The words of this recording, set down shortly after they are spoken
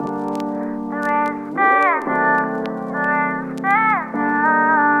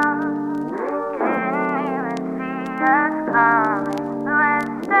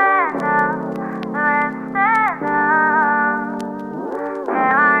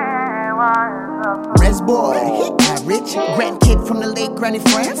Res boy, he average. Grandkid from the late Granny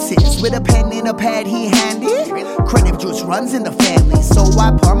Francis. With a pen and a pad he handy. Credit juice runs in the family. So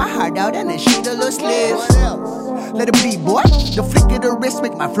I pour my heart out and then shade a little sleeve. Let it be, boy. The flick of the wrist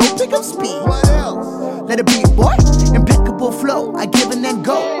make my flow pick up speed. Let it be, boy. Impeccable flow. I give and then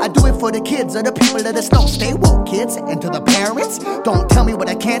go. I do it for the kids or the people that know. Stay woke, kids. And to the parents, don't tell me what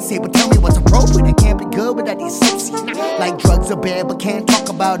I can't say, but tell me what's appropriate. I can't be good without the associate. Like drugs are bad, but can't talk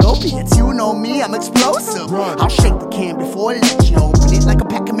about opiates. You know me, I'm explosive. I'll shake the can before I let you open it. Like a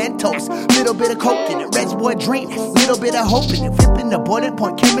pack of Mentos. Little bit of coke in it. Res boy dream. Little bit of hope in it. Flipping the boiling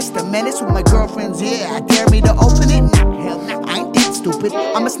point. Chemist, the menace with my girlfriends here. I dare me to open it. Nah, hell nah, I ain't that stupid.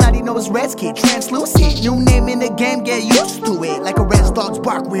 I'm a snotty nose res kid, translucent. New name in the game, get used to it. Like a res dog's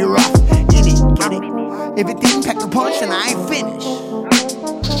bark, we rough. In it, get it? If it didn't pack the punch, and I ain't finished.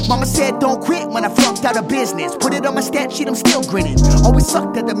 Mama said don't quit when I flunked out of business. Put it on my stat sheet, I'm still grinning. Always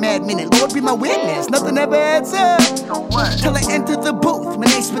sucked at the mad minute, Lord be my witness. Nothing ever adds up till I enter the booth. My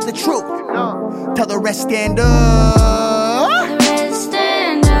name spit the truth. Tell the rest stand up. The rest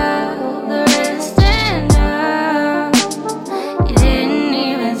stand up. The rest stand up. You didn't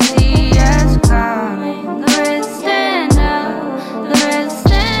even see us coming. The rest stand up. The rest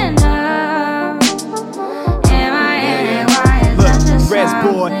stand up. M.I.N.A.Y. Look, res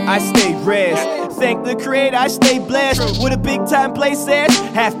boy, I stay res. Thank the creator, I stay blessed with a big time play set.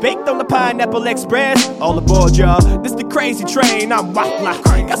 Half baked on the Pineapple Express. All aboard, y'all. This the crazy train. I'm Wapla.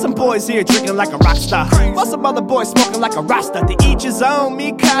 Got some boys here drinking like a rock star. While some other boys smoking like a Rasta. To each his own.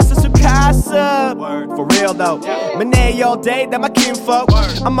 Me casa su casa. For real though. M.I.N.A.Y all day, that my kinfolk.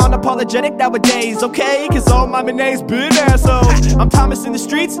 I'm unapologetic nowadays, okay? Cause all my M.I.N.A.Y's been assholes. I'm Thomas in the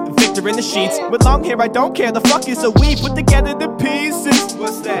streets, Victor in the sheets. With long hair, I don't care. The fuck is a we put together the pieces.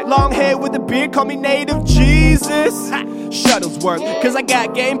 What's that? Long hair with a beard, call me Native Jesus. Shuttlesworth, cause I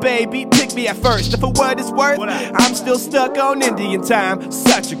got game, baby. Pick me at first. If a word is worth, I'm still stuck on Indian time.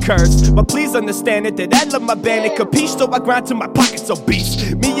 Such a curse. But please understand it that I love my band and capiche, so I grind till my pockets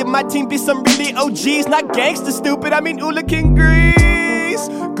obese. Me and my team be some really OGs, not gangster stupid. I mean Hooligan Grease.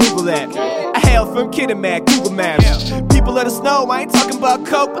 Google that. I hail from Kid and Mad, Google Maps. People of the snow, I ain't talking about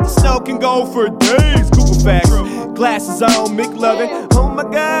coke, but the snow can go for days. Google facts. Glasses on, McLovin. Oh my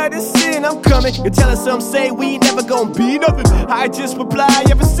God, it's sin, I'm coming. You're telling some say we ain't never gonna be nothing. I just reply,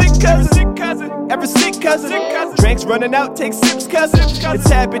 ever sick cousin, ever sick cousin. Drinks running out, take sips cousin. It's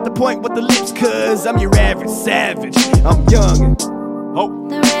habit the point with the lips, cause I'm your average savage. I'm young and oh.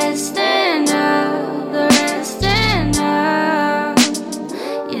 The rest stand up. The rest stand up.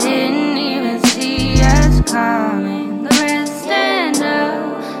 You didn't even see us coming. The rest stand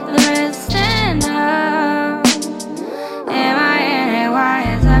up. The rest stand up.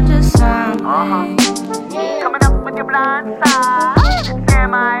 M.I.N.A.Y. is up to something. Coming up with your blind side. It's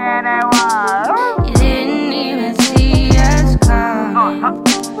M.I.N.A.Y. You didn't even see us coming.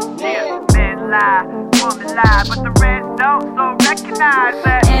 Yeah, men lie, woman lie, but the rest don't, so recognize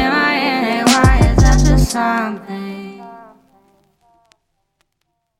that M.I.N.A.Y. is up to something.